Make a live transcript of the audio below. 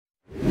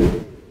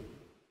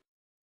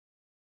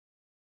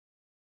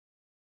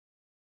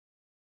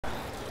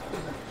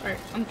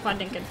I'm quad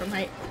dinking from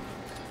height.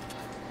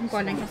 I'm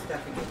quad dinking.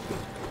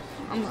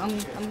 I'm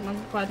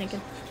quad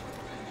dinking.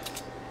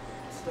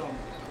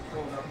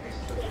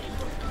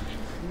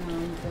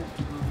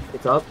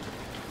 It's up.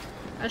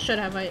 I should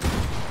have height.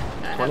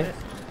 I 20? have it.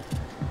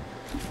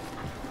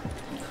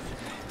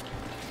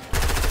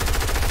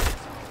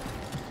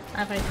 I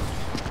have height.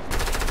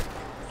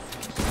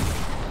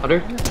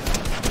 100?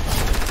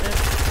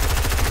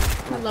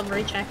 I love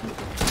rechecking.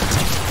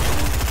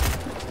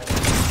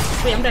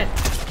 Wait, I'm dead.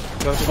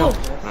 Go. Oh,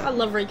 I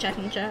love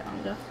rechecking chat.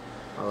 I'm dead.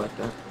 I like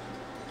that.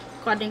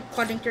 Quad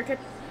dink your kid.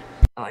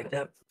 I like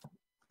that.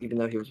 Even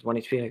though he was 1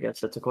 HP, I guess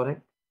that's a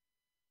quad.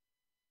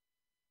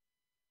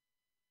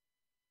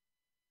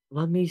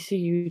 Let me see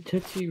you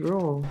Tootsie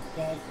Roll.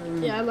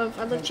 Yeah, I love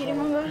cheating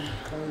manga.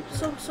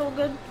 So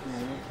good.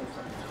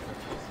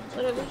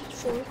 Literally,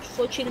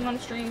 for cheating on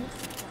stream.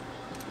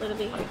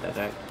 Literally. I like that.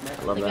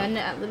 I love like,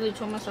 that. I literally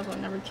told myself I'll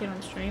never cheat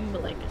on stream,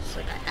 but like, it's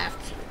like I have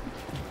to.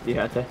 You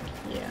have to?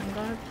 Yeah, I'm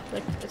glad.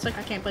 Like, it's like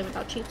I can't play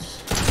without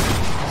cheats.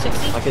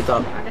 60? My kid's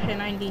up. I got hit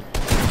 90.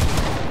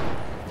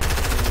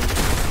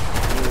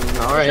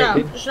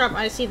 Alright. Just drop.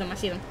 I see them.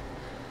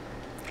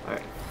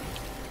 Alright.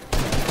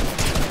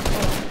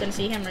 Oh, didn't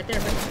see him right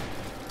there, but.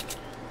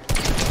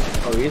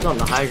 Oh, he's on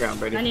the high ground,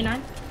 Brady.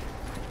 99.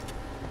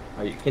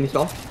 Can you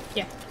stall?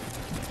 Yeah.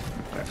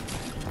 Alright.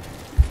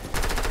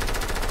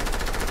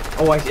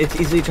 Oh, it's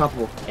easily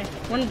choppable. Okay,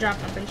 one drop,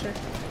 I'm pretty sure.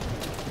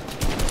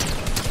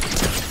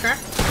 Crack.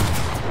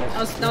 That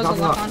was a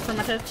lock on for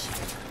my tips.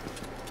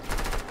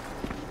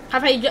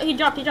 He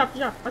dropped.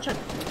 Watch out.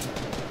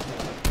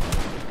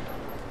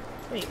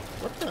 Wait,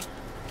 what the?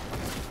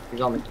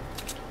 He's on me.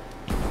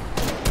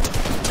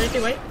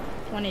 32 white.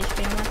 1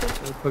 HP on my tip.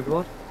 Quick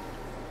blood.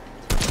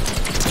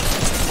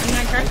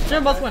 99 crack.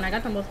 They're both one. I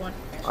got them both one.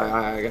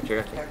 I got you.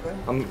 You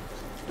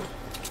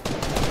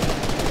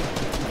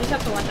just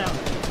have to watch out.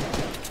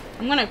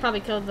 I'm gonna probably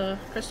kill the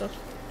crystals.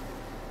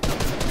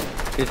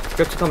 Is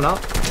Crystal coming out?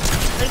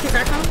 32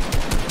 crack on him?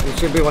 It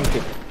should be 1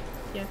 2.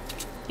 Yeah.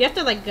 You have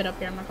to like get up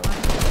here, I'm not gonna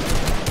lie.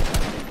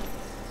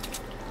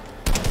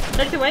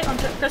 32 white on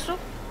crystal.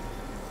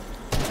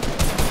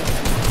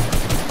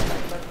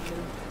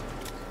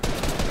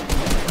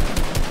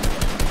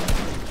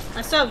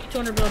 I still have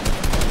 200 builds.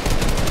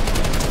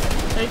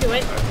 32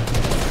 white.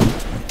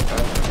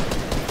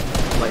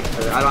 Like,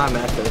 I don't have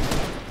mastery.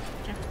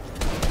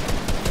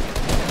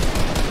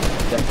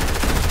 Okay.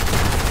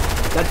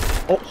 That's.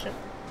 Oh! Shit.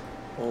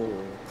 Oh,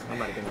 I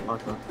might have been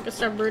locked on. Good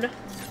start, Bruta.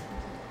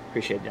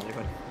 Appreciate that,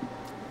 everybody.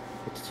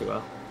 It's too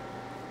well.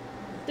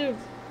 Dude,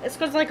 it's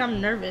cause like I'm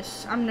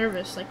nervous.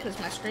 Like cause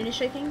my screen is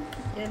shaking,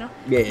 you know?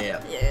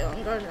 Yeah. Yeah,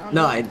 I'm good.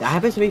 No, that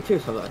happens to me too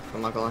sometimes,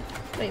 I'm not gonna lie.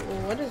 Wait,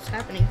 well, what is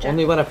happening, Jack?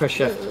 Only when I press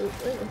shift.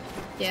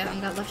 Yeah, I'm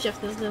got left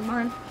shift is the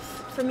line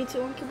for me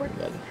too on keyboard.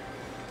 Good.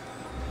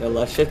 The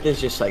left shift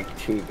is just like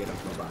too good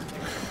of a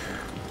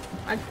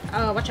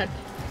button. Watch out.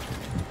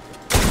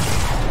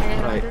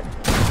 Right.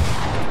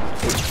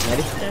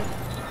 Ready? Yeah.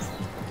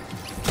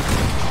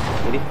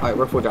 Ready? Alright,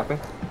 we're full dropping.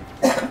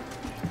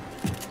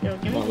 Yo,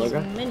 give me these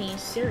minis,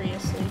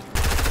 seriously.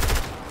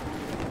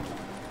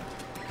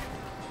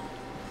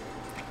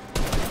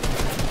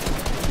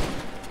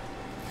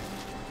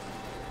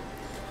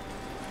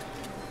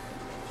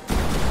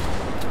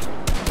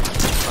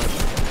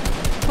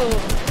 Oh,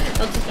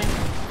 that's the thing.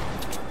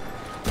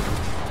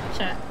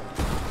 Chat.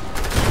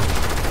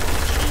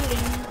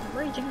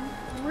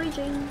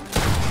 Raging.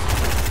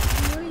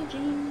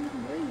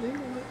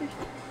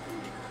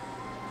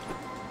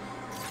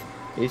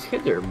 These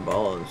kids are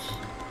balls.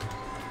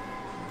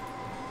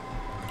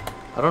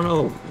 I don't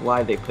know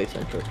why they play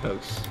Central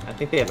Coast. I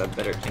think they have a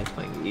better chance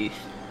playing East.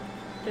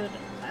 Dude,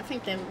 I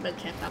think they have a better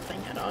chance not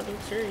playing at all,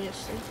 dude,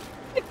 seriously.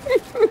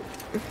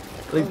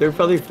 Like, they're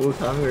probably full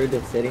time here,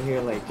 just sitting here,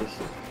 like, just.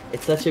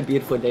 It's such a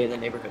beautiful day in the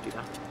neighborhood, you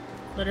know?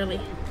 Literally.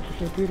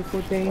 It's a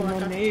beautiful day in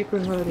the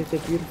neighborhood. It's a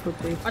beautiful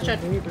day in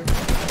the neighborhood.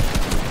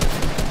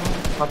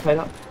 Pop tight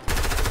up.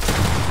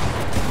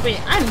 Wait,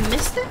 I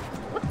missed it?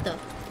 What the?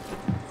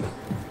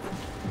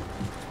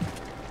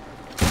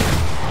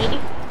 80?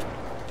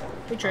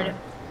 We traded.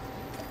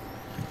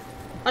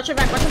 Watch your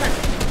back.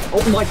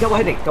 Oh my, double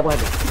heading. I'm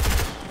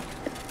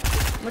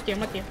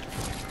with you.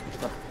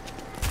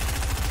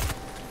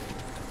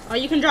 Oh,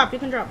 you can drop.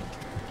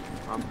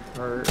 I'm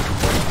hurt.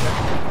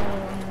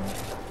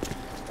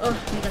 Oh,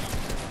 I'm good.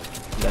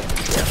 Yeah,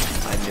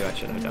 I knew I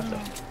should have dropped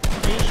that.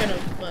 No, you should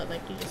have, but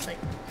like, you just like,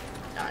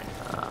 died.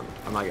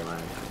 I'm not gonna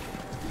lie.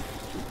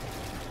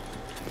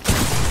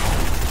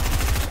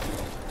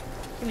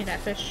 Give me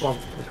that fish. Well,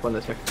 just one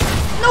this here.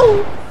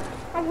 No!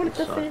 I wanted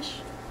the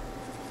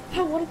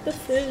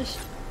fish.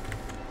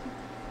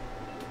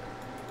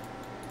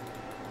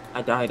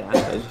 I died. I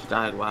just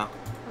died. Wow.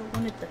 I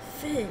wanted the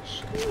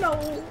fish.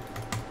 No.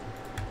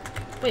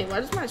 Wait, why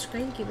does my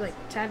screen keep like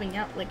tabbing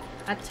out? Like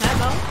I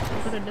tab out,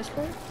 I go to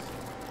Discord,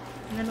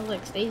 and then it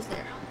like stays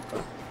there.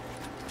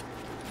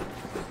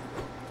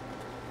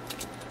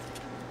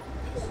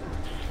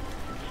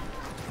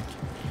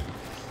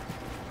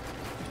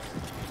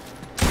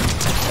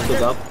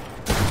 Up.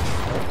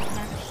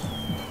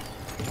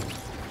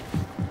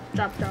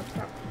 Drop.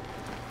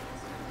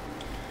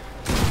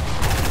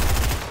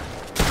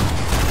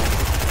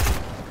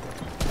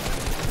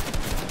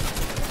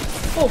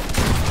 Oh!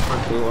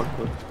 One,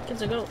 two.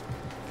 Kids a go.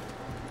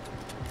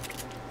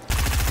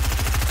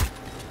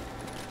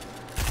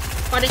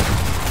 Buddy.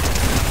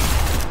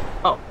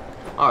 Oh,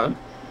 alright.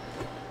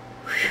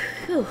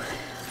 Phew.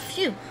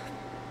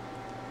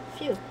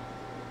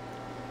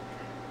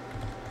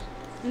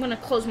 I'm gonna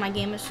close my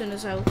game as soon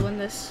as I win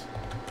this.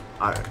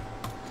 Alright.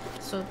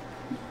 So,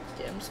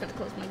 yeah, I'm just gonna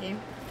close my game.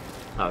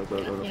 Alright, go.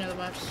 You know the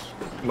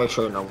vibes. Make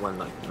sure no one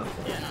like no.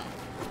 Yeah, no.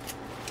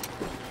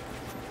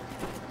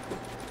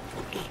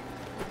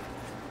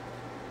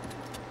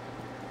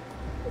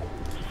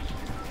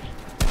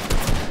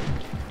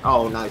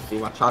 Oh, nice. See,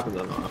 my chocolate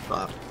doesn't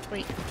know.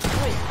 Wait.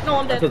 No,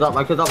 I'm dead.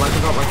 My kid's up. I'm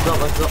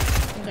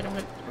good.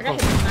 I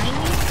got hit 90.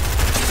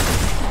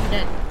 I'm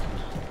dead.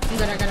 I'm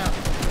good, I got up.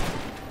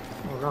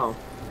 Oh no.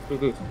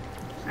 Good.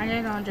 I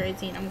got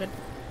 118, I'm good.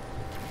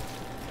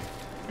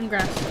 In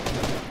grass.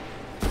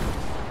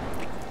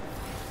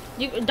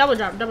 You double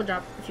drop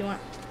if you want.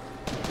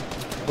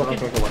 You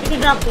can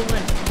drop the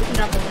win.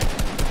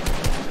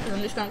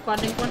 I'm just gonna quad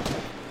dink one.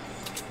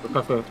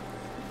 Okay.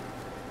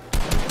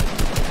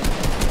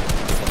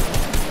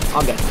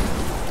 I'm dead.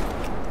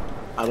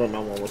 I don't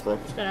know what was there.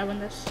 Good, I win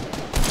this.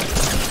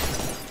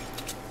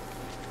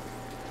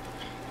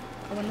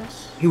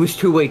 He was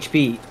 2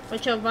 HP.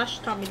 Wait, yo, Vash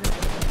taught me this.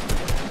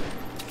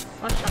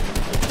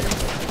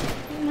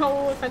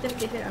 No, if I didn't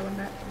get hit, I win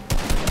that.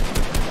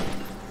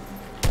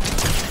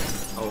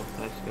 Oh,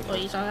 nice. Good. Oh,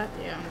 you saw that?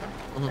 Yeah,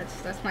 I'm done.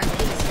 That's my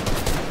face.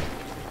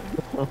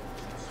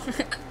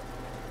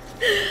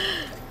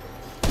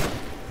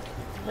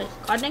 Wait,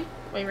 quading?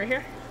 Wait, right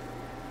here?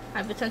 I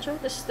have potential?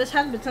 This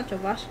has potential,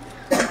 Vash.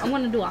 I'm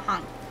gonna do a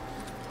honk.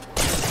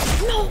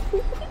 No!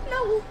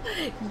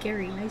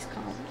 Gary, nice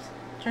comms.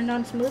 Turned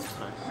on smooth?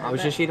 I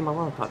was just eating my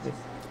lollipop.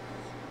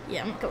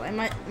 Yeah,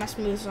 my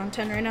smooth is on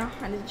 10 right now.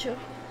 I need to chill.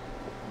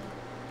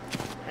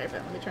 Alright,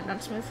 let me turn down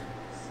smooth.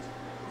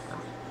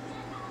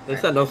 They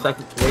said no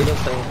second. They didn't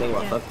say anything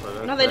about second.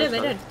 Right? No, they did.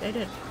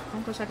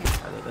 Don't go second.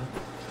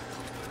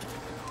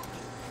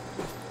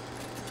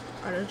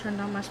 Alright, turn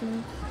down my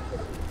smooth.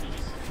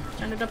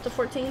 Turn it up to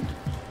 14.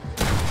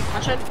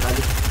 Watch it.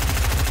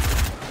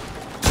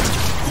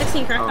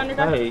 16 crack on your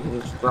guy. Hey, he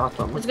just dropped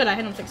something. It's good, I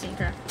hit him 16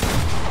 crack.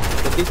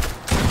 50?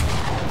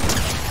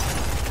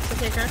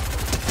 68 crack.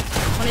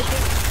 1 HP.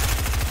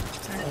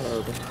 Alright.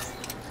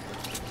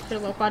 Hit a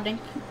little quad dink.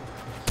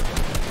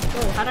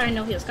 Whoa, how did I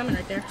know he was coming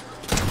right there?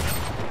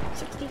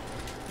 60.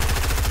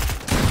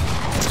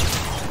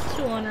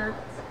 200.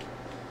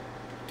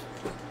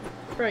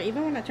 Bro,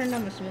 even when I turned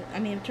on the smooth,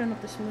 turn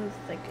up the smooth,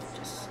 like, it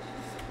just...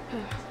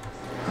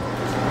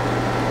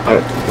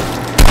 Alright.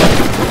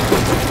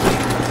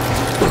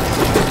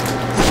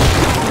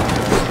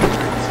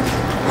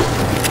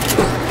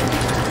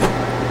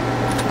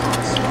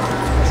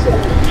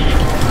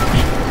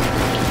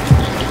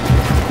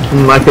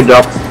 I could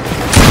drop.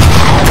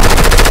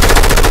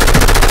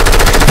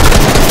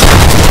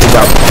 Good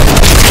job.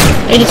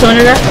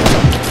 8200 guy.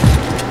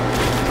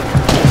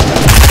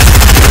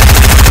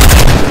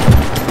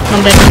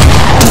 I'm dead.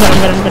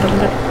 I'm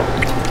good.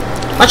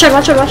 Watch out.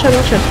 I'm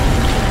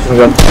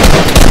good.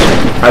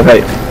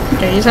 Okay.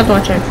 Okay, you just have to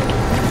watch out.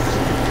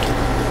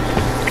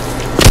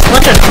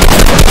 Watch out.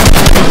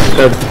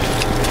 Good.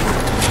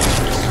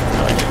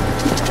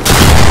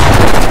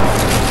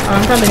 Oh,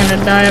 I'm probably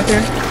gonna die up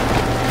here.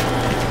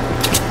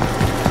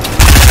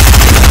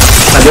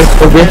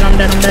 Okay. I'm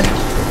dead.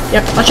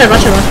 Yep, watch out. You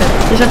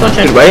just have to watch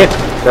out. Wait.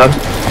 Done.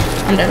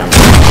 I'm dead.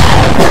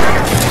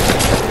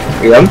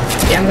 You done?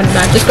 Yeah, I'm gonna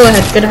die. Just go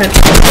ahead. Get ahead.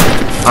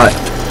 Alright.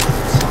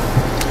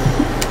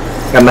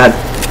 Got mad.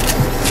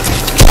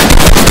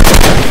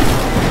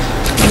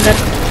 I'm dead.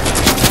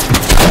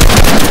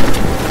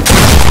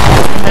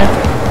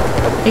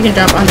 You can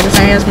drop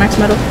 100%. He has max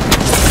metal.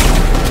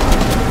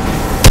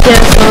 Yeah,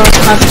 so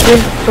I have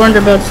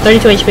 400 builds,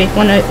 32 HP,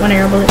 one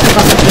arrow bullet,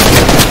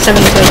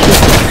 72 HP.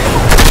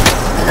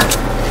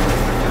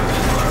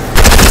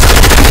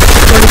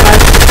 45.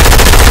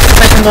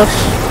 Second buffs.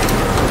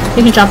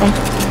 You can chop him.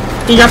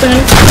 You dropping him?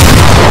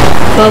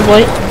 12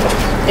 white,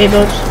 8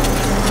 builds.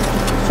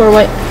 4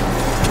 white.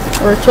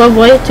 Or 12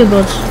 white, 2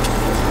 builds.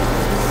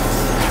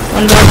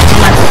 1 build,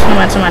 no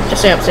match.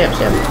 Just stay up.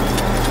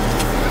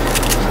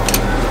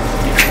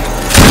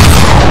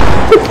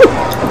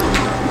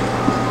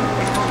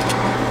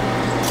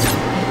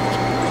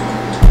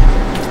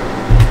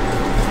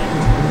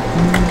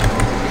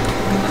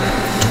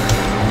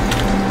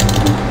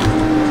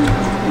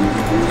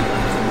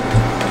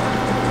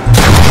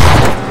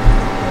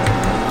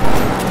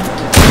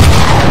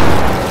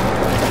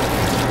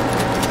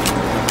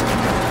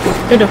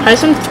 Dude, if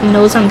Hyson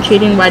knows I'm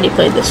cheating, why'd he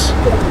play this?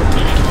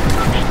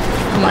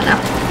 Come on now.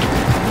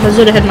 Let's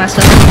do the hit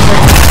myself.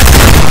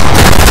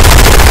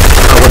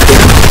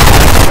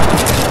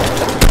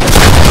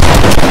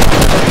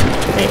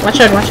 Hey, watch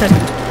out.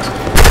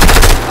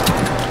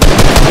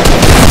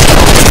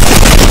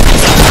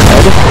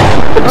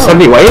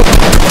 Somebody wait?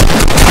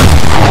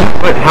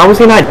 But how was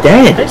he not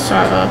dead? I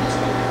saw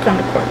kind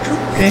of quadruple.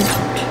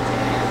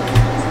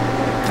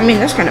 I mean,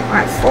 that's kind of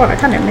my fault. I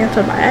kind of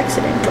melted by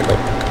accident, but like.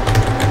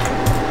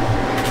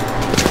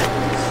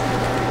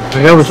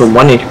 That was a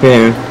 1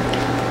 HP.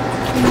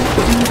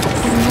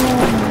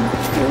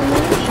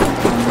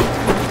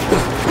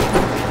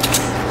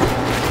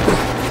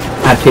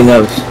 Happy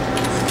knows.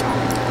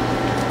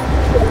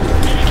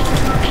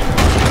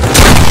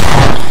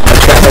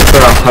 Let's get hit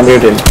for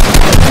 100 and...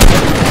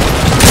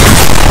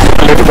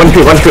 1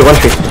 tree.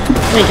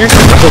 Wait, you're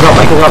coming.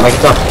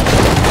 Michael's up.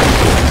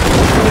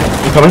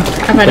 You coming?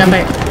 I'm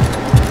right.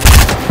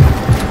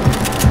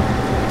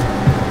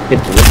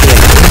 It's looking at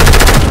me.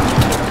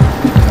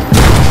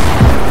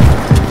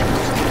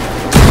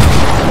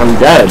 I'm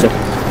dead.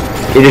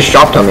 He just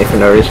dropped on me for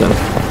no reason.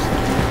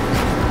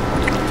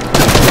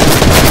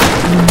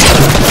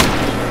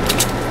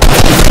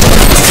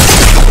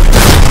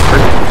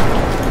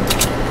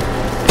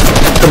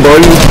 The boy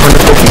is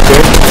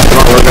 156.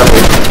 Not working on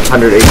me.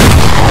 180.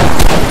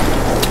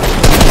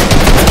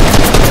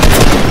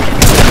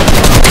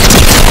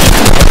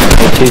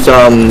 She's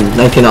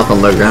 19 health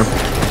on low ground. I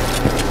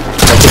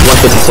think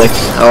 156.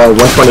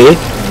 128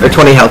 or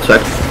 20 health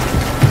check.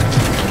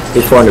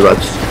 He's 400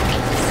 bucks.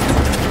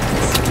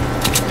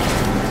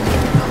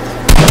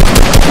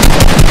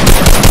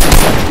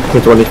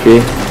 He's 1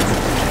 HP.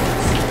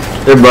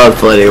 They're both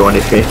flooded 1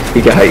 HP.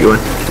 He can hit you in.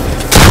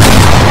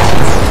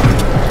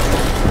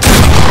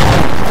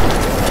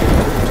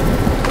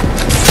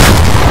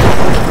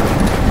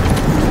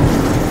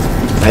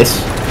 Nice.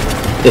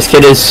 This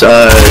kid is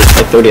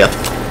like 30 up.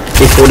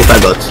 He's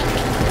 45 bucks.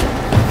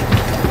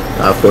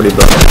 40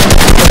 bucks.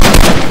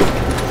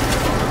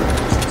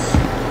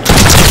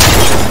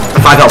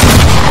 5 health.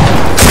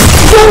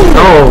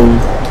 No.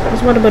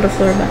 What about a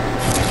floor back?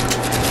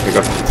 Here you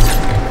go.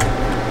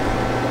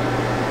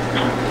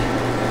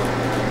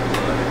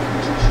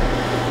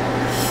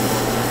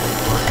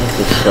 This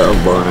is so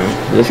boring.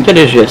 This kid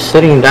is just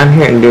sitting down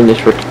here and doing this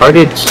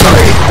retarded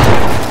story.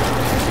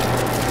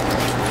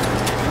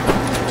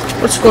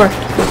 What score?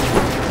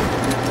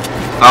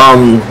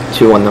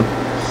 2 on them.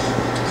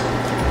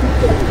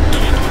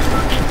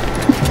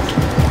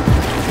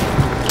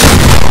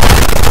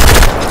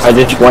 I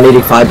just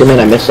 185 them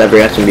and I missed every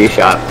SMB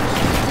shot.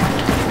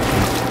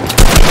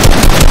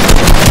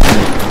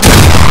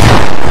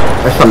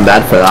 There's something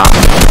bad for that.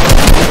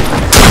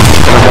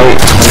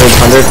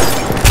 100,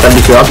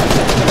 72 up.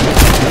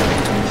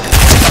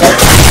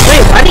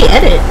 Wait, why'd he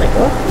edit? Like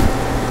what?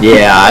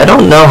 Yeah, I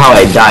don't know how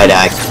I died,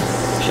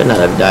 should not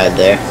have died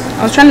there.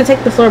 I was trying to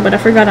take the floor, but I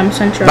forgot I'm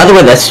central. By the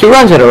way, that's 2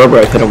 rounds in a row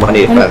where I hit him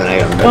 185 and I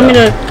got him. Want me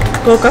to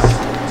go up?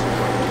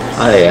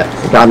 Oh yeah,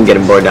 I'm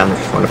getting bored down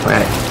there. Want to play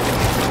it?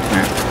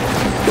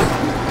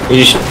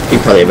 You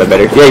probably have a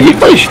better. Yeah, you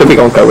probably should be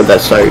going cut with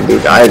that sorry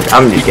dude.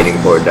 I'm just getting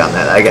bored down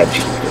that. I got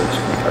cheap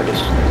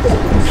artists.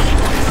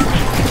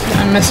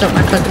 I messed up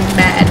my cooking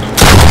bad.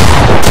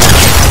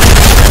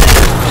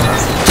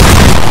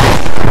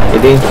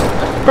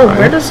 Bro,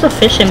 where does the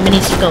fish and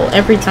minis go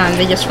every time?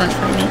 They just run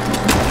from me.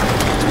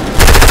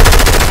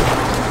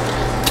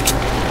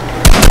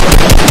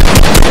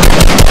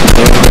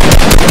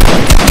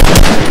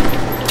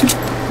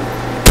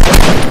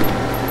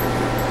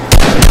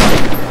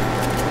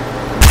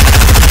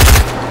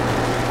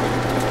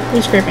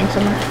 He's scraping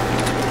somewhere.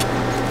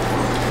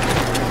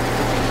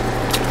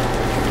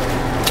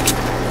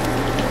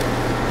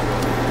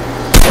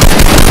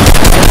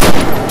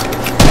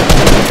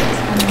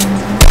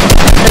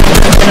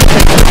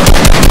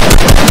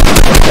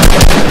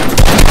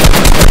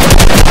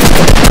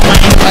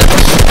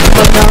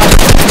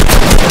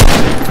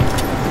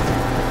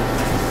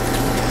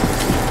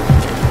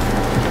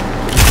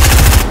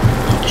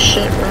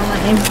 Shit, bro, my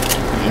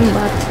aim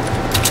bot.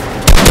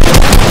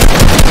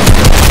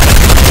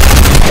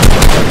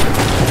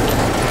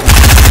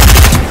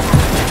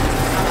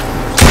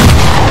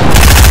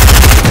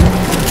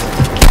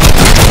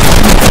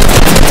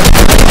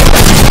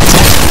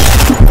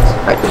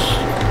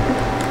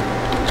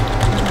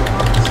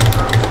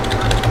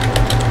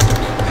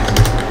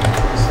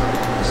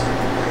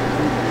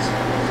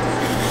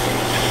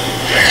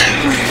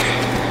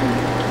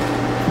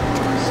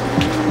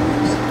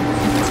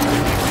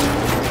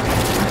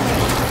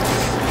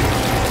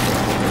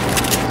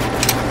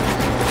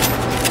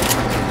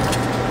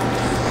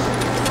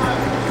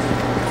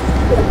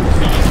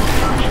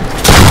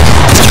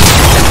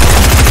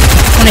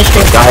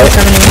 Got it.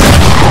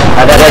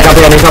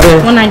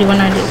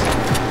 190.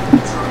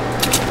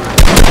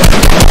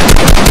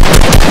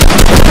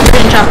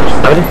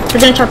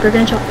 You're getting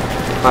chopped.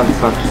 Fun.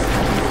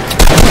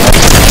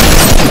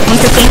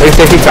 115.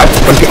 Safety cut.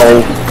 20.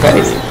 Oh,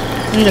 okay.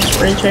 I'm just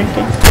spray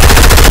checking.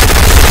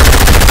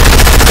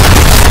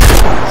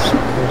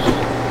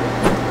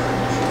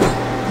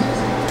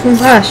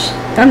 Gosh,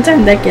 don't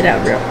turn that kid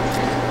out, bro.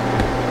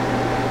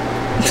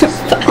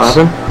 What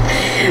happened?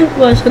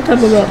 What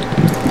talking about?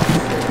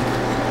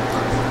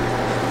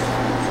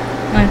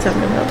 I'm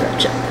talking about bro.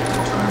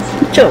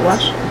 Chill,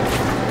 watch.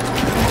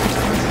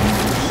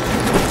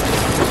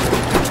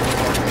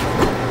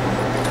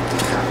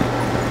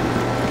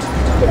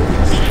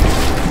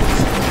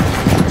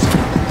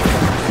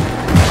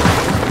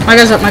 My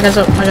guy's up, my guy's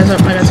up, my guy's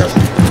up, my guy's up.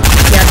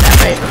 Yeah, that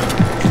right.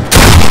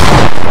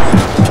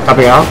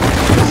 Copy out.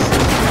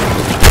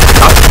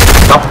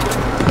 Stop.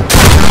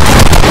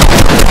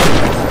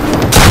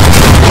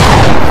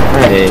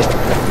 Hey.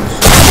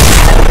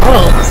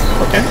 Oh,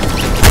 okay.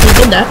 He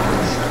did that.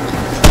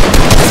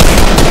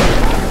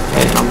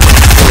 Hey,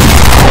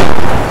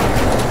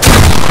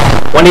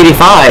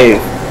 185.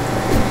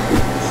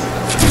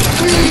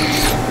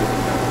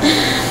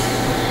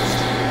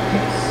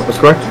 What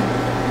score?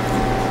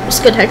 It's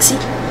good, Hexy.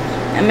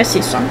 I miss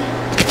you, son.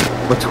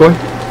 What score?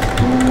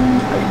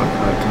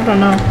 I don't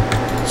know.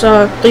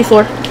 So,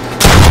 3-4.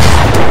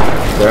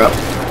 They're up.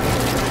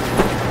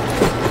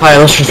 Alright,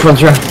 let's just run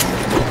through.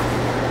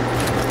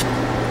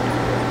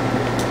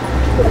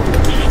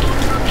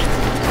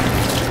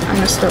 I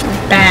messed up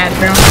bad,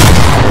 bro.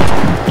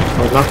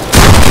 What's up?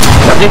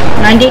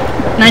 90?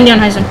 90 on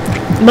Heisen.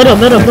 Blood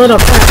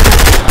up.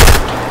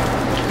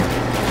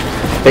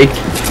 Fake.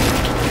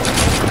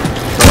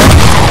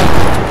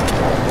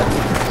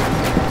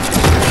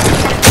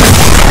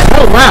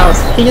 Oh, wow.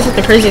 He just hit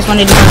the craziest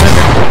 185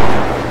 ever.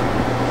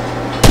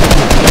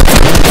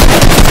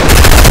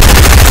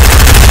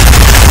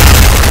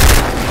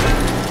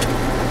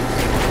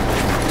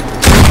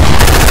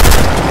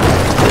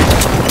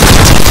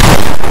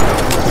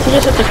 He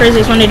just hit the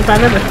craziest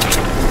 185 ever.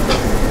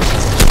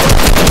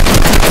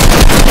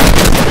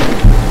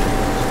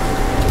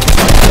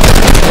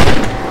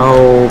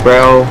 Oh,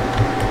 bro.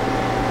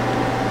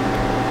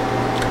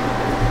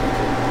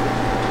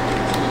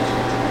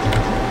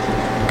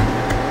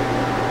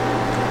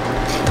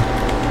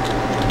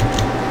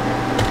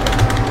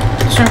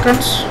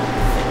 Shotguns.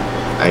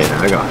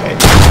 I got hit.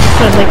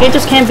 But like, they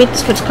just can't beat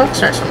this kid's cook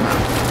start somehow.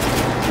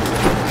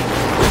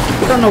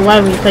 I don't know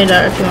why we played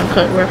that if you want to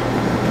cut where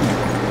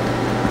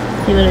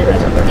he literally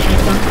runs up every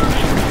single time.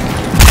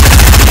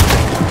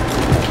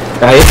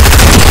 Got hit.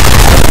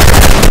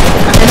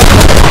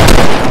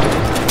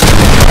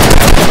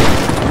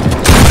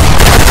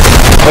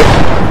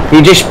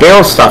 He just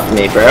barrel stuffed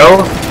me,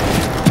 bro.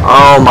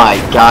 Oh my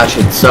gosh,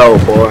 it's so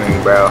boring,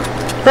 bro.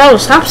 Bro,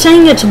 stop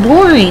saying it's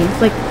boring.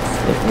 Like,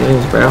 It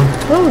is, bro.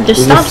 bro,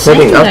 just You're stop just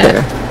sitting saying up that.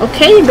 there.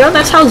 Okay, bro,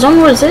 that's how Zone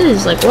Wars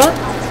is. Like, what?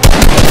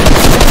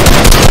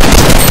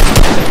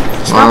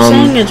 Stop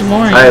saying it's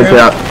boring, bro.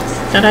 Yeah.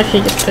 That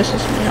actually just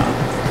pisses me off.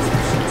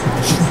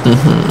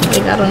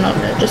 Like, I don't know,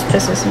 that just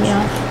pisses me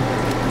off.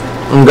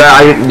 I'm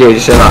glad dude,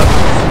 shut up.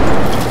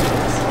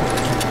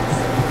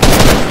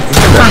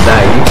 That's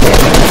that, you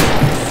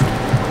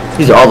can't.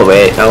 He's all the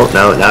way. Oh,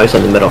 no, now he's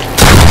in the middle.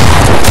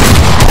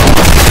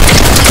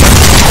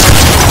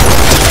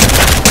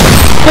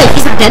 Wait,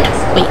 he's not dead?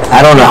 Wait.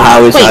 I don't know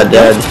how he's not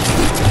dead.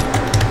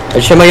 I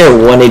showed my guy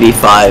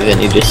 185 and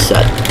he just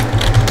set.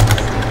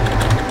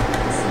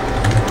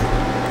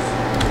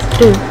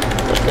 Dude,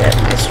 look at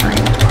my stream.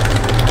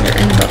 You're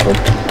in the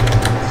open.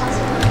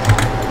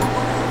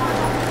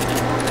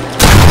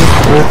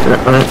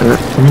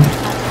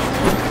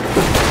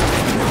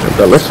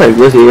 But looks like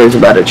Lizzie is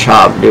about to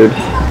chop, dude.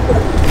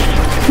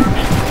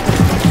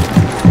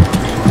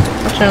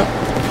 Watch out.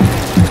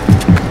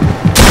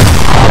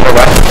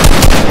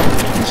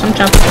 Some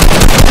chop.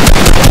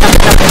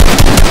 Chop.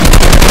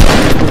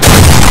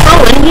 Bro,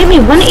 and he gave me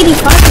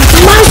 185 from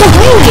 2 miles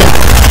away!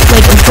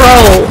 Like, bro,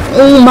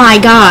 oh my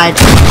god.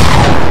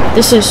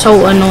 This is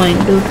so annoying,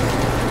 dude.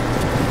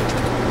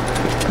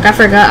 Like, I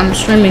forgot I'm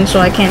streaming, so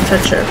I can't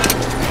touch her.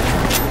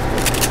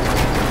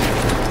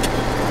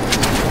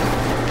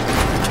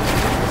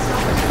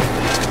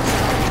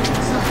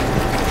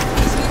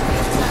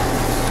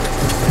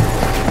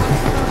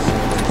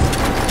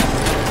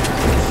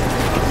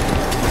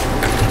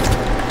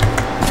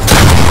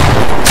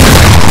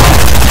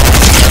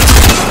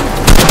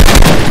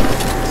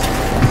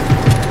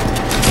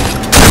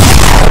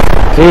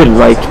 Dude,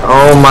 like,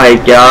 oh my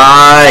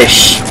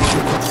gosh.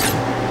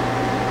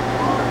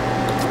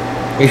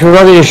 You should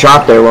probably just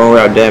drop there when we're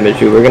out damage,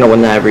 dude. We're gonna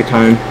win that every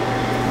time.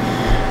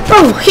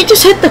 Bro, he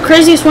just hit the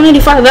craziest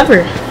 185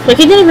 ever. Like,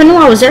 he didn't even know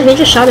I was there. He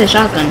just shot his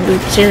shotgun,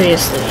 dude.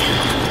 Seriously.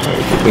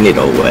 We need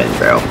to win,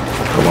 bro.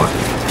 Come on.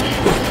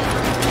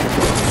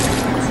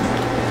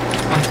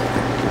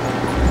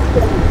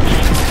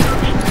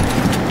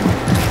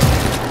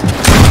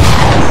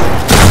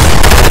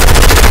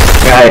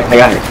 I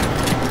got it.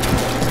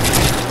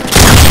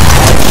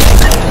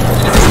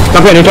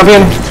 Jump in. Hey,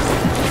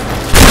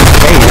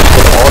 you just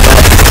did all that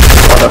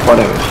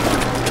damage.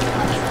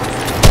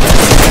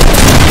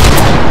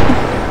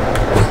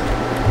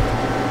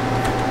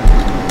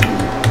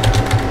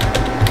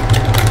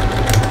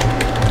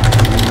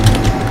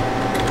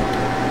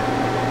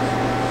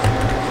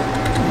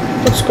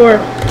 Good score.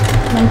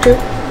 1-2.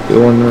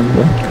 2-1.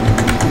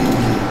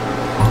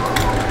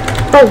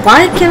 Bro, why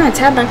can't I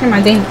tab back in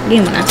my game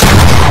when I tab?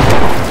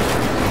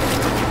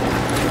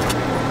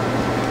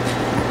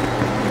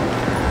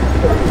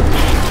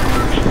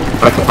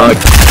 Fuck.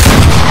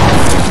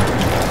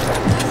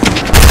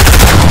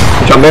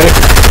 Jump in.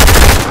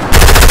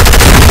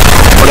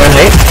 Hold on,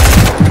 hey.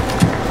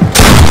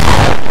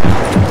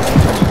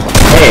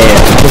 Hey, I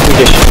think we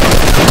just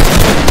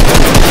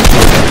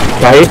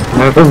Right?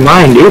 Never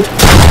mind, dude.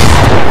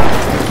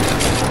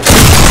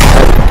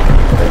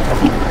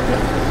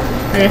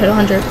 I hit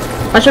 100.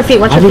 Watch your feet,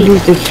 watch your How feet. did you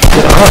just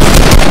get up?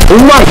 Oh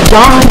my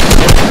god!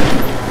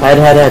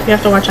 Head. You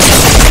have to watch out.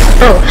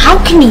 Bro, how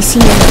can he see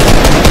me?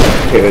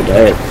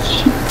 Dude,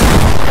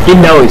 he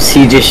knows,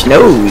 he just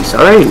knows,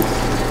 alright?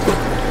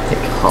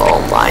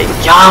 Oh my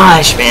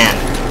gosh, man.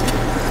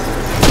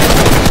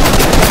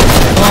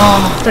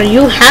 Bro,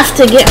 you have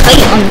to get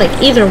height on like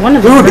either one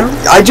of them, Dude,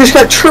 bro. I just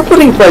got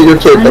tripling by your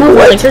kid. I know,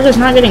 but like you're just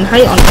not getting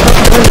height on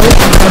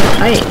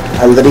height.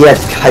 I literally had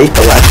kite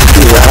the last 2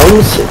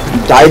 rounds,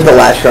 died the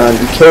last round,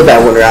 you killed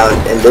that 1 round,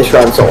 and this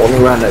round's the only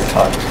round I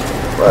touched.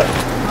 But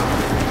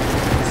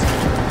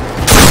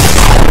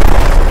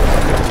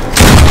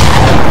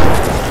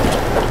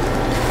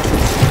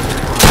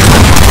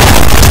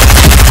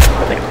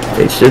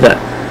they should that.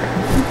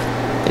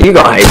 You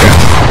got hype,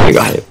 bro. You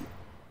got hype.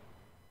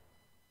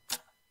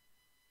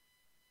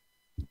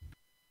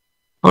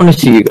 I wanna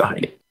see you got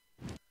hype.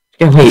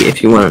 Get hype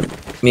if you want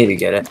me to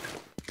get it.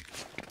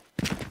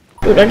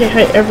 Dude, I get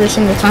height every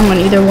single time on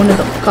either one of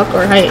them, cuck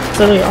or height. It's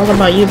literally all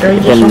about you, bro. You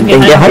just Then don't get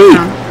get height every height.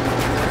 round.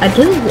 I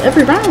do,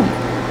 every round.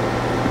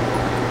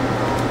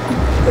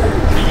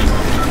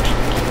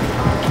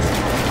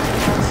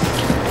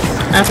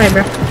 Have height,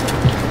 bro.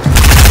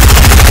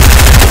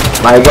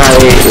 My guy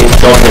is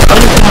going to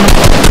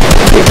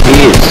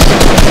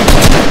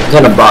he's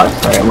on a boss,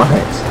 sorry, I'm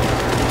alright.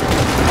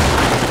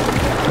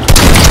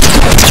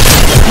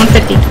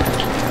 150.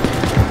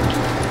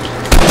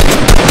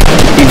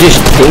 You just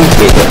think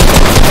it.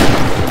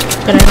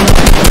 But I don't know.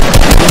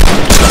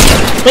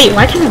 Wait,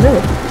 why can't I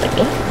build? Like,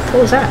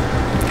 what was that?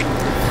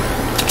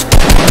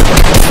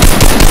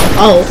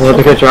 Oh. Was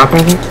the good drop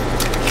anything?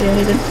 Yeah,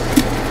 he did.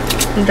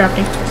 I'm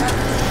dropping.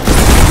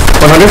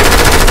 100?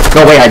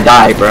 No way, I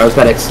died, bro. I was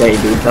about to say,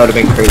 dude. That would have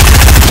been crazy.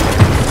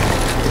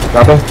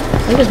 Dropping?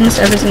 I just missed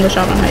every single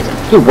shot on Heisen.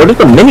 Dude, where did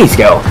the minis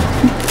go?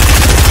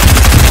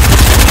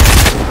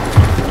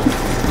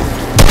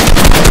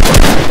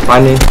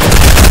 Find me.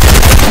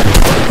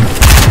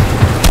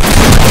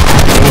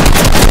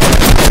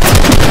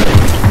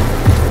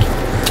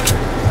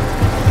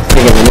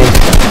 Take a mini.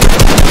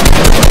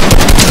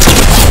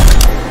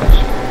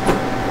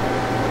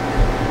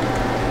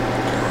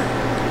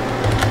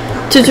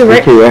 2-2,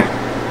 right? 3-2, right?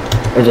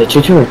 Is it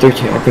 2-2 or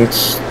 3-2? I think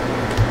it's...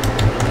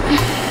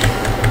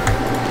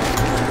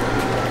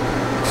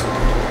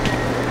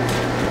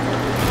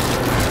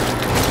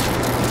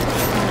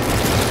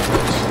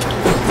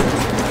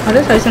 How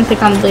does Heisen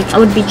think I'm like, I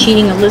would be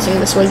cheating and losing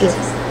this way, dude?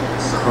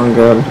 I'm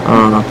good. I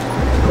don't know.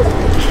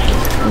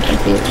 I'm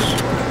confused.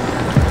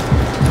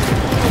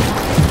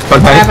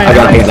 Okay, I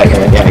got it. Yeah, I got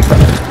it.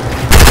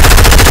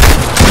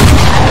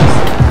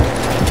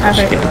 Have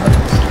it.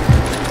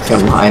 It's got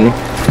behind me.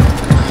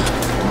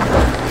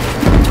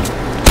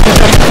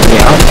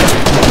 Yeah.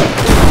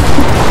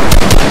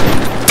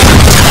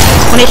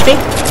 1 HP.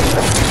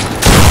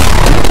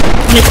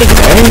 1 HP.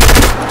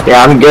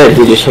 Yeah, I'm good.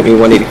 He just hit me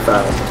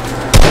 185.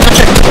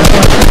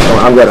 Oh,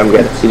 I'm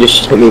good. He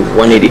just hit me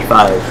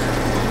 185.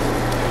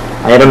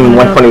 I hit him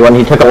 121.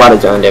 He took a lot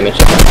of zone damage.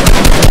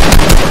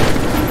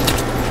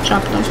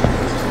 Chop them.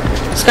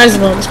 This guy's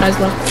low.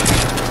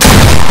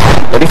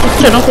 Ready?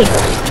 Sure, don't please.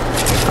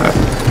 Alright.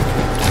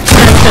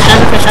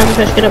 I have a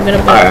fish. Get up.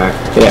 Alright.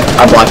 Yeah,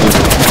 I'm blocking.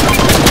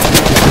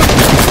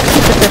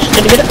 Fish.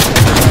 Did you get it?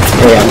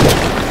 Yeah, I'm good.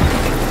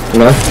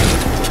 No?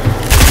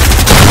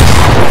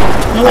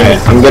 No way.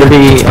 Alright, I'm good.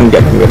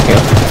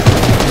 Yeah.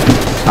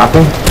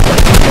 Stopping?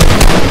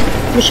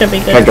 We should be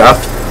Can I good. drop?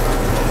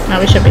 No,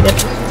 we should be good.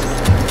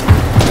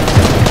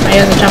 I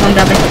have a chop. I'm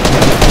dropping.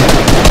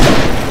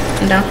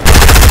 I'm down.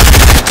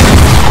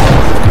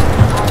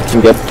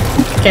 I'm good.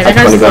 Okay, that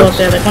guy's still up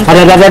there. Like, one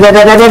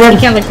he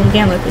can't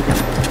look.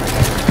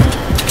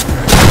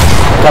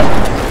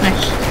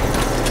 Nice.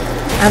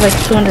 I have like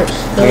 200.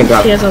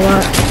 He has a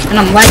lot. And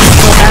I'm lagging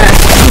so bad.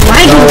 I'm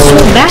lagging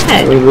so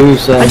bad. We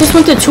lose, I just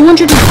went to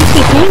 250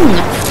 ping.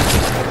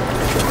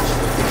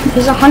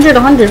 He's 100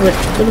 with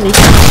literally.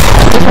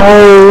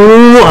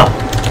 Oh!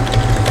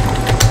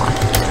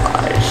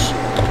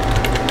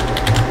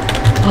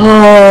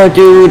 Oh,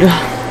 dude.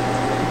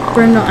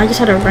 Random, I just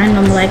had a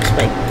random lag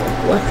spike.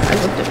 What? I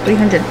looked at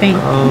 300 ping.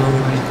 Oh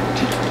my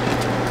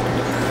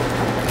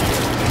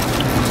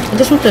I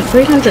just went to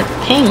 300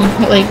 ping.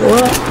 Like,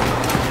 what?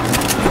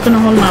 I couldn't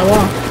hold my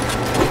wall.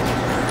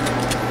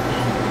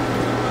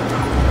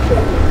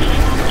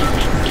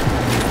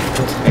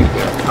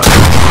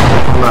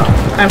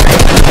 Okay.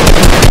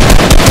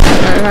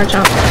 Alright, watch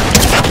out.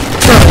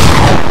 Bro.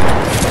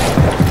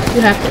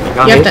 You have to.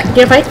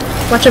 Get a fight.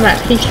 Watch your back.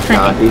 He's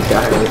cranking. He's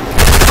got it.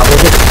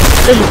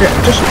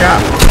 Just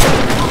drop.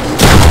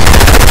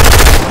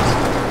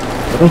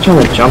 I'm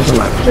trying to jump in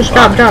my Just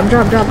drop. You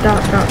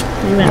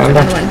win. You're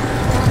gonna win.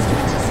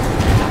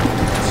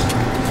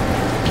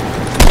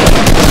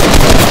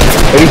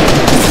 Ready?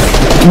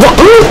 What?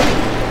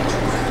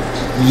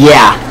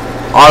 Yeah.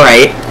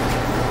 Alright.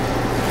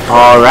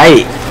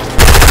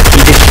 He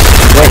just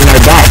went in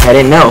our back. I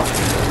didn't know.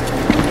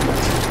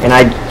 And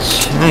I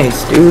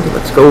Nice, dude.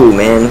 Let's go,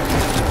 man.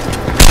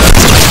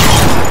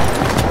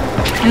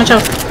 How much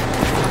health?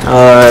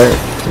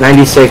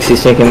 96.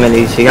 He's taking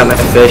minis. He got my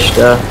fish.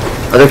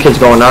 Other kid's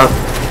going up.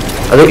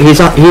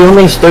 He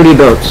only has 30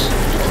 builds.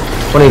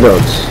 20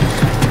 builds.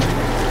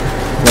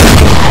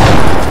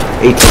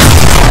 19. 18.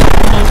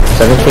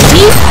 17.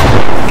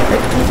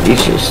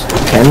 He's just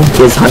 10.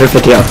 He has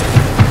 150 up.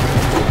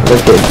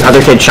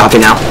 Other kid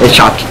chopping now. It's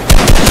chopped.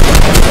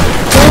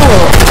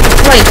 Oh,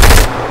 like,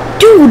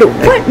 dude,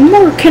 what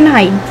more can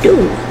I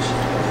do?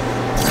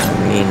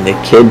 I mean, the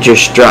kid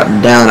just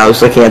dropped down. I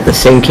was looking at the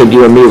same kid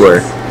you and me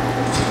were.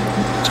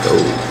 Let's go.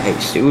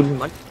 Thanks, dude.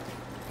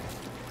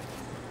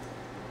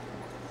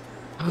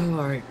 Oh,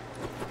 alright.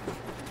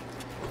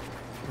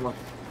 Come on.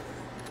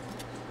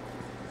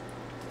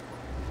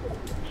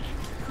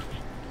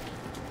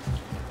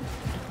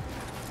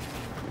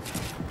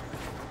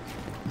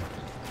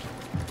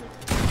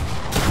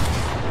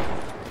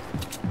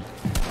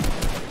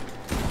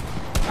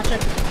 Watch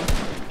it.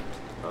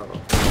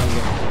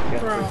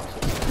 Bro.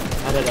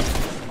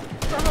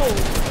 Bro.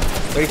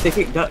 Wait, they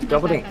keep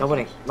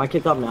doubling. My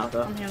kid's up now,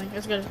 though. I'm healing.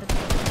 It's good.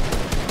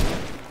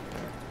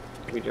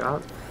 We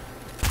drop?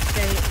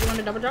 Okay, you want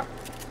to double drop?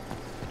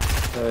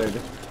 Third.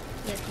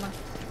 Yeah, come on.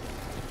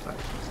 Right.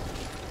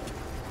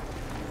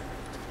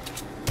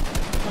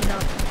 One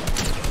drop.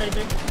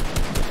 33.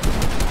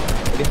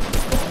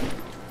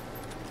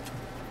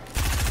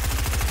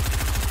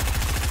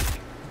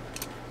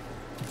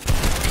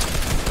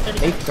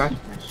 Hey, try.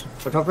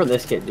 Look out for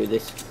this kid, dude.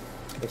 This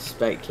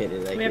spec kid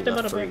is like. We have to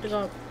build up. We have to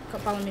go.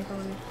 Follow me.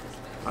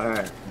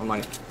 Alright, I'm on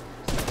it.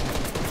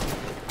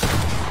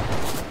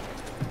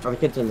 Are the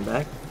kids in the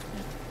back?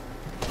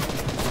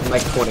 I'm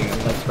like quoting him.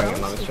 That's spraying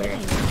him. I'm spraying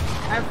him.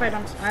 I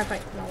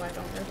fight. No, I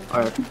don't.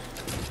 Alright. He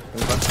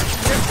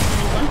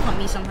one pump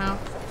me somehow.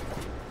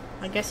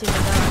 I guess he's a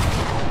guy.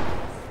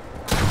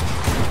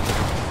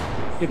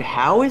 Dude,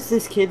 how is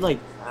this kid like?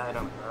 I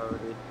don't know,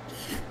 dude.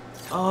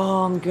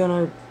 Oh, I'm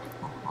gonna.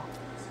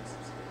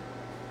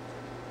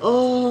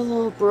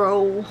 Oh,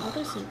 bro.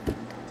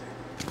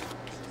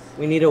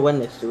 We need to win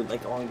this, dude.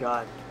 Like, oh my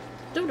god.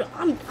 Dude,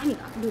 I'm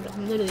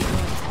literally doing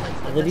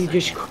like. I literally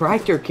just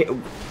cracked your kid,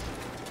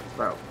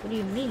 bro. What do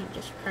you mean?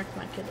 Just cracked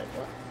my kid? Like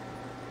what?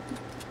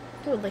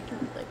 Dude, like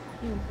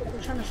you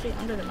were trying to stay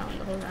under the mountain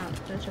the whole round.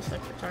 That's just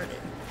like retarded.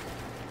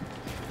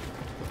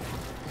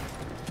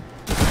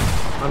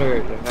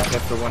 100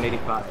 after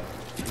 185.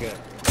 Good.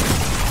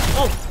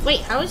 Oh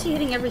wait, how is he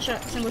hitting every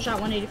shot, single shot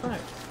 185?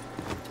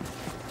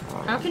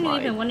 Oh, How can you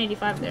even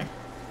 185 there?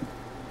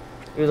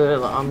 Dude,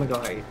 I'm gonna go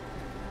hide.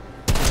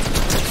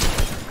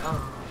 Oh.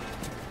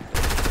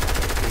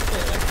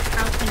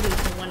 How can you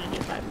even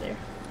 185 there?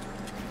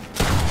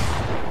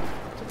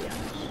 To be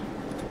honest.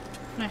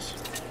 Nice.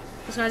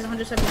 This guy's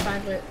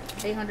 175 with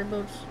 800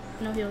 builds.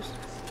 No heals.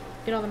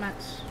 Get all the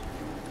mats.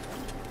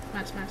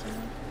 Mats.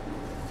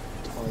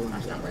 Oh,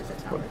 that's not worth it.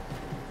 It's not worth it.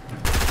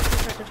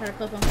 Try to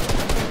clip him.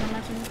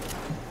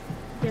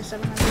 He has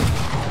 700.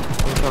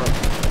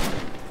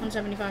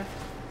 175.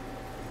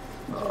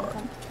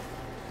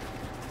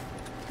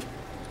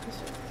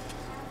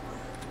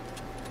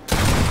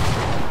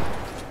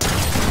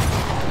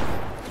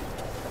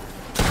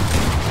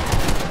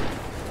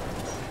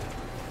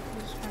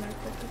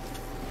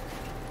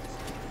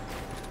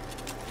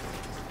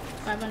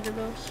 $500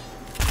 bills.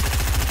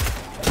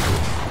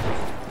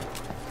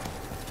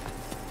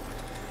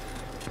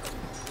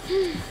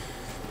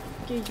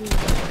 GG.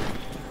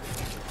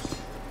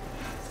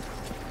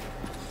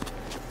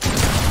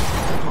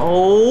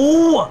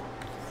 Oh!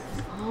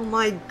 Oh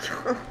my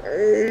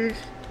gosh.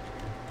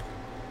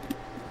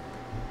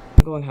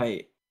 I'm going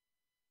height.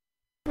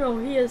 Bro,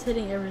 he is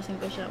hitting every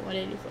single shot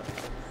 184.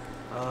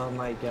 Oh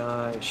my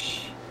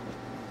gosh.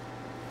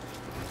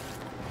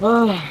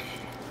 Ah.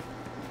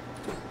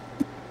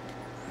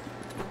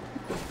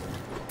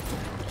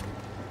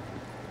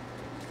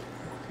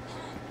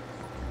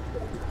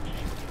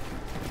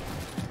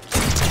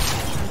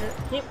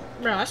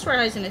 Bro, I swear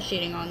Hackin is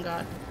cheating on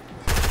God.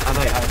 I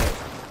might.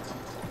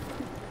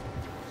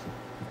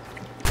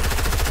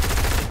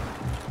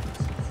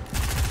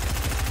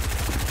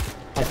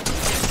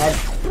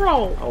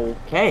 Bro!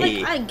 Okay.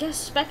 Like, I guess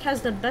Spec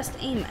has the best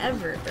aim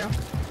ever, bro.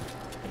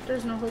 Like,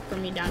 there's no hope for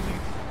me down here.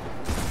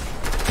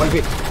 1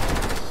 feet.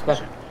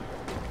 Spec.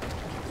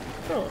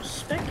 Bro,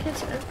 Spec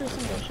hits every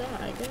single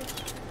shot, I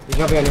guess. He's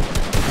jumping on you.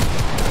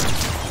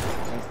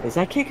 Is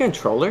that kid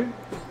controller?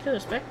 Kill the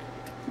Spec?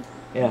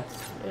 Yeah.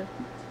 Yeah.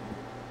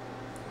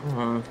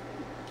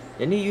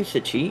 Didn't he used to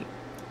cheat?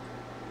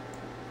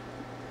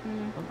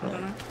 I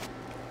don't know.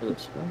 For the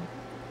Spec?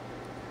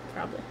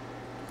 Probably.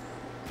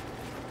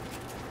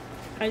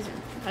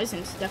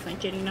 Hackin's definitely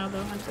cheating now,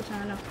 though. 100%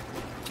 I know.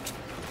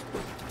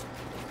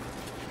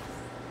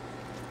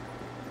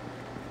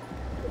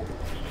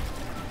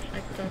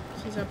 Like, go.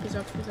 He's up.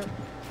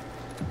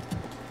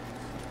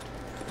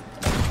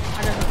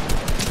 I got him.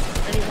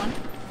 Ready, 1.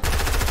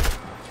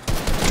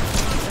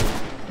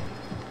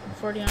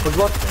 40 on. Where's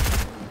what?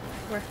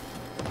 Where?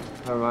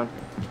 Never mind.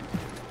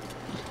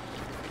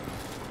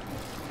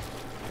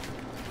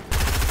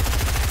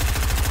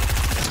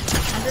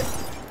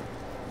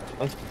 100.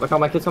 Nice. Look out,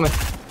 my kid's coming.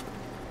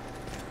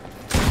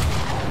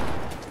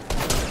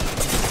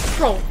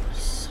 Bro,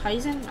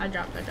 Heisen? I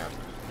dropped.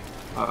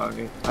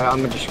 Okay.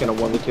 I'm just gonna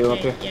 1 to 2 up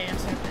here. Yeah,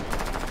 same thing.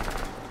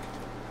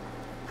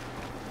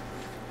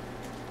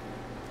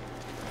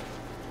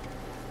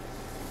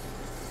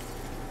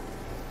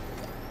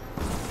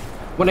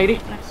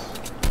 $180. Nice.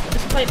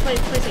 Just play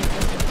safe.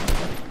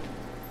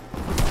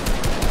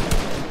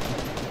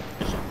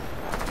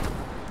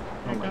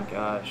 Oh my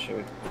gosh,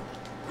 dude.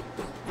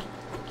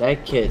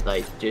 That kid,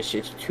 like, just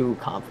is too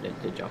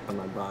confident to jump on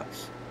my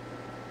box.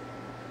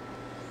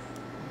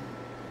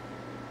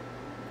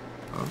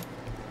 Huh?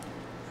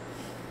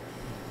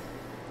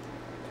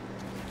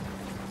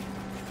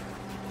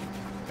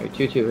 Alright,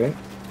 2-2, right?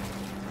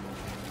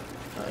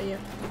 Oh, yeah.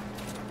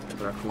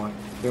 Bro, come on.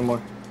 3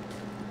 more.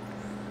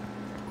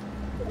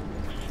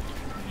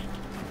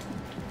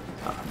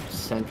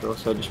 Central,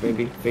 so just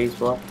maybe phase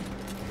block.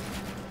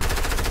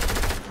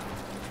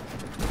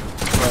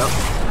 Well,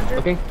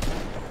 okay.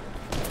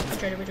 We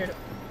trade it.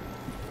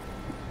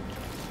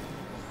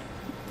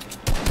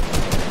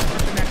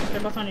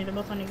 They're both on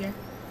you gear.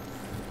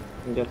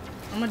 I'm good.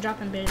 I'm gonna drop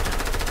and bait a chop.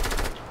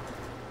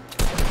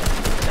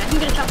 I can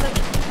get a chop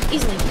second.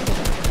 Easily.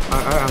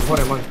 Alright, I'm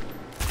holding.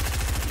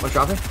 One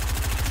dropping.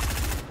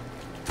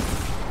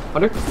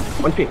 100?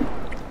 1 feet.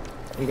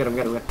 I'm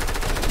good.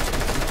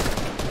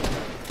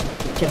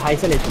 Kid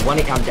Heisen is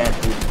 1-8. I'm dead,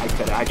 dude.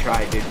 I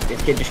tried, dude.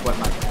 This kid just went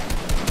like.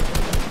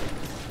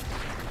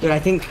 Dude, I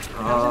think.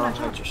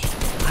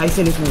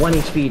 Heisen is 1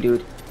 HP,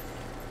 dude.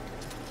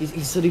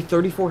 He's literally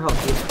 34 health.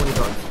 He has 20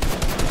 guards.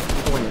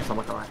 He's going this, I'm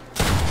not gonna lie.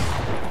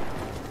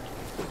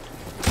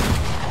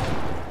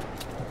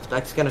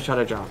 Spec's gonna try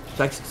to drop.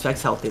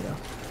 Spec's healthy though.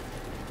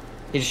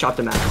 He just shot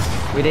the max.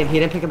 He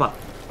didn't pick him up.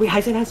 Wait,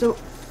 Heisen has 2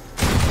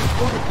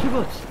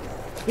 bullets.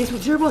 He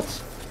has 0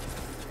 bullets.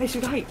 Hey,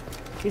 shoot height.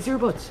 He has 0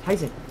 bullets.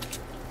 Heisen.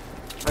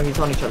 Oh, he's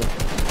on each other.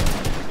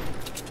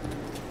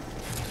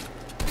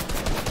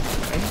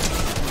 Okay.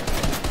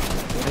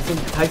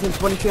 Heisen's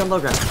 23 on low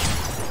ground.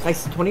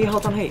 Nice, 28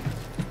 health on height.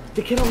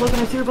 The kid on low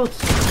ground has 0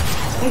 bullets.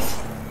 Nice,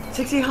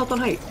 68 health on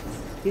height.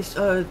 He's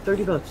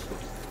 30 bullets.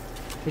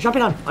 He's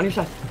jumping on your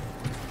side.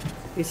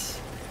 He's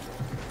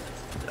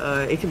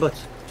 18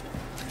 bullets.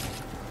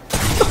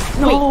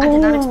 No! Wait, I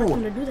did not expect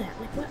him to do that.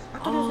 Like, what? I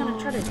thought he was gonna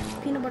try to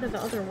peanut butter the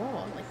other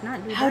wall. Like,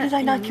 not do that. How did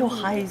I not kill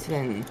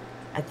Heisen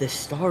at the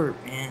start,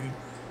 man?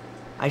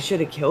 I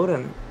should have killed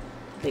him.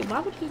 Wait, why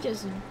would he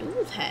just do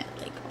that?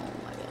 Like, oh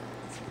my god.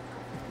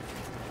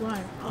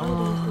 Why? Why would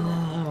he do that?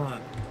 Oh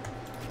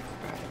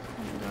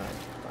my god.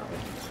 Why would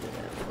he do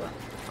that?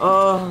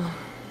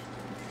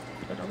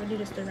 But already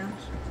just 3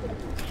 rounds.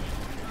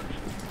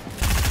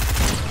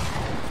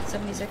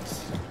 76.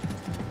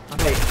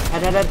 Okay,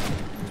 head.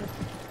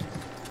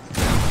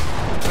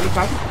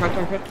 25? Crack.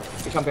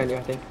 He's jumping on you,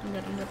 I think. I'm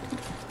good.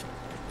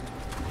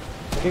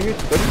 Okay, here's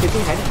 30,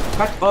 15, head.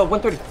 Crack.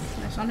 130.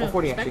 Nice on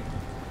 140 actually.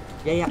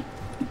 Yeah.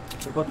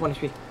 They're both 1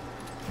 HP.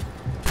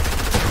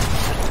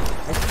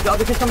 The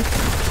other kid's coming.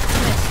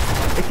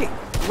 Nice.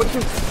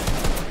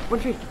 1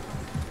 tree.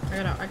 I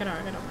got out.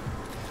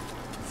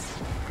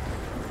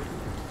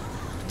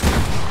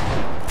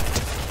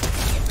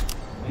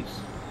 Nice.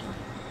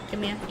 Get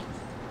me in.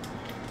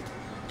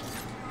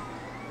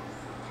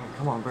 Oh,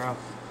 come on, bro.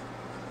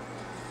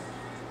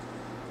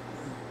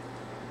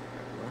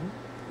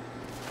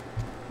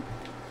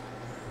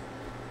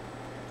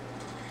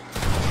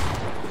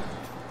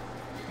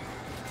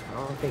 I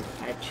don't think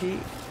I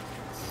cheat.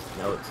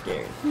 No, it's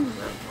scary.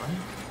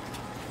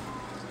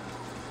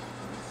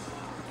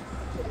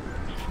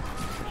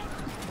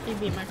 He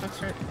beat my quick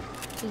start.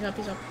 He's up.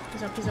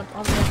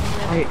 All the way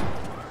up.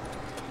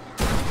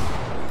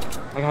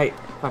 Height.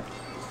 Fine.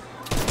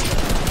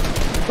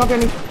 Stop me.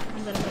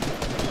 I'm good.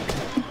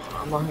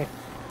 I'm on hit.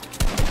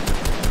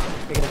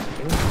 Pick it up.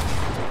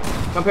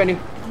 Jump in.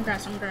 I'm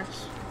grass.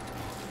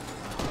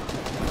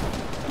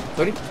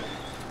 30.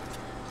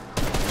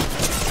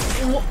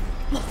 What?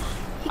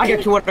 I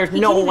got 200.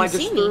 No, I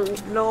just threw.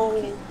 No.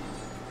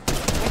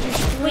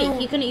 Wait,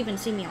 he couldn't even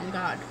see me on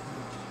God.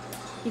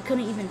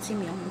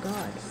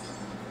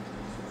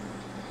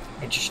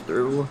 I just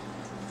threw.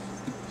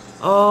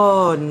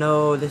 Oh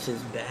no, this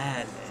is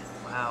bad, man.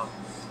 Wow.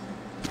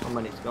 My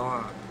money's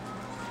gone.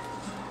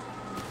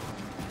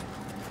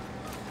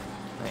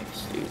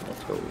 Nice, dude.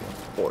 Let's go.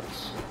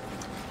 Force.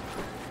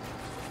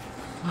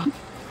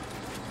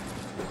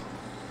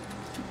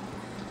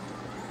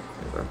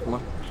 Come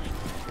on.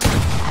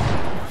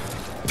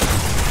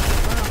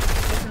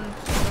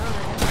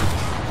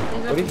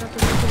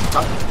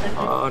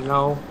 Oh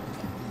no.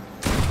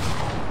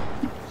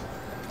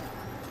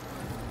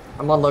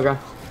 I'm on low ground.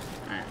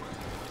 Alright.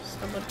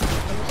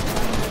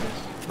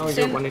 No,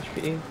 you're 1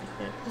 HP.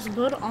 Yeah, just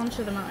build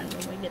onto the mountain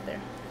when we get there.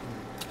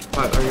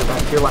 Alright, oh, you're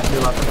back. You're left.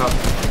 Look out.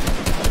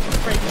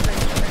 Right.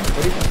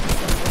 Ready?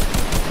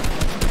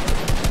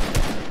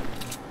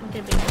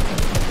 Okay, baby.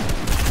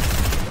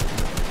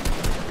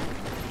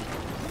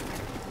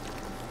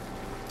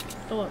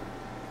 Go up.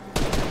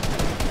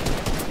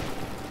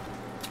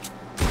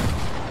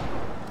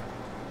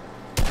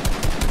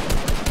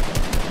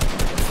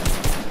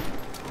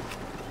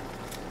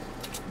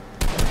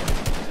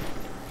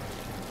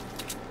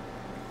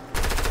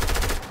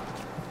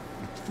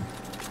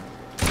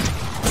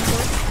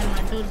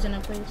 he's in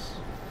a place.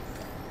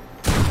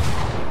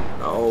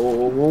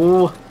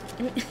 Oh.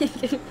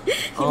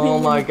 Oh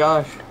my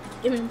gosh.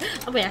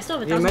 Oh wait, I still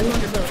have You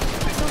 1,200 builds.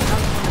 I still have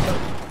 1,200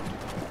 builds.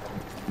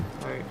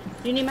 Alright.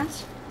 Do you need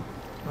mats?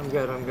 I'm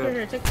good, I'm good.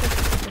 Here, take this.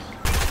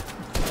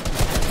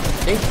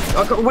 Thanks.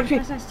 Oh, what did you...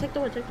 Nice. Take the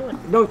wood.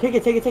 No, take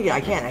it.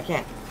 I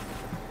can't.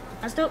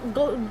 I still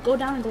go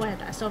down and go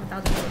ahead. I still have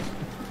 1,000 builds.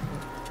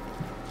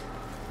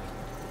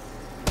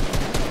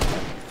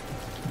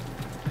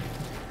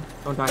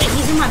 Don't die. Wait,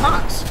 he's in my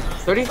box.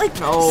 30? Like,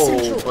 No,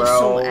 Central bro. is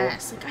so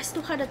ass. Like, I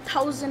still had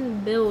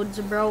 1,000 builds,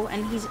 bro,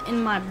 and he's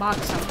in my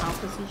box somehow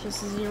because he's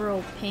just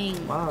 0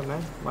 ping. Wow,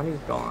 man. Money's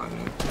gone.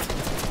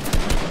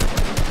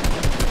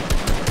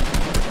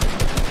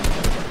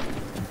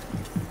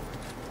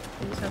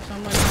 We just have so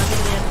much. I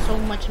literally have so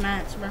much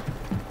mats, bro. Too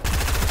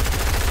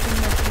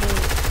much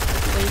builds.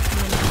 Like, way too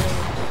many builds.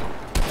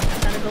 I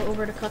gotta go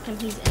over to cook him.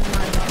 He's in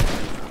my box.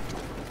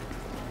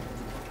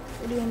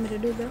 What do you want me to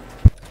do, bro?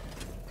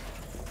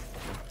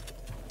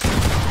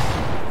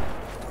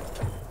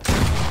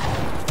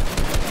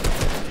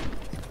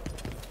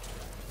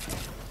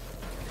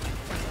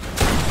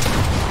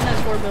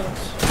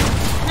 Builds.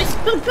 Nice,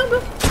 build.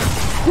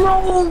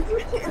 No!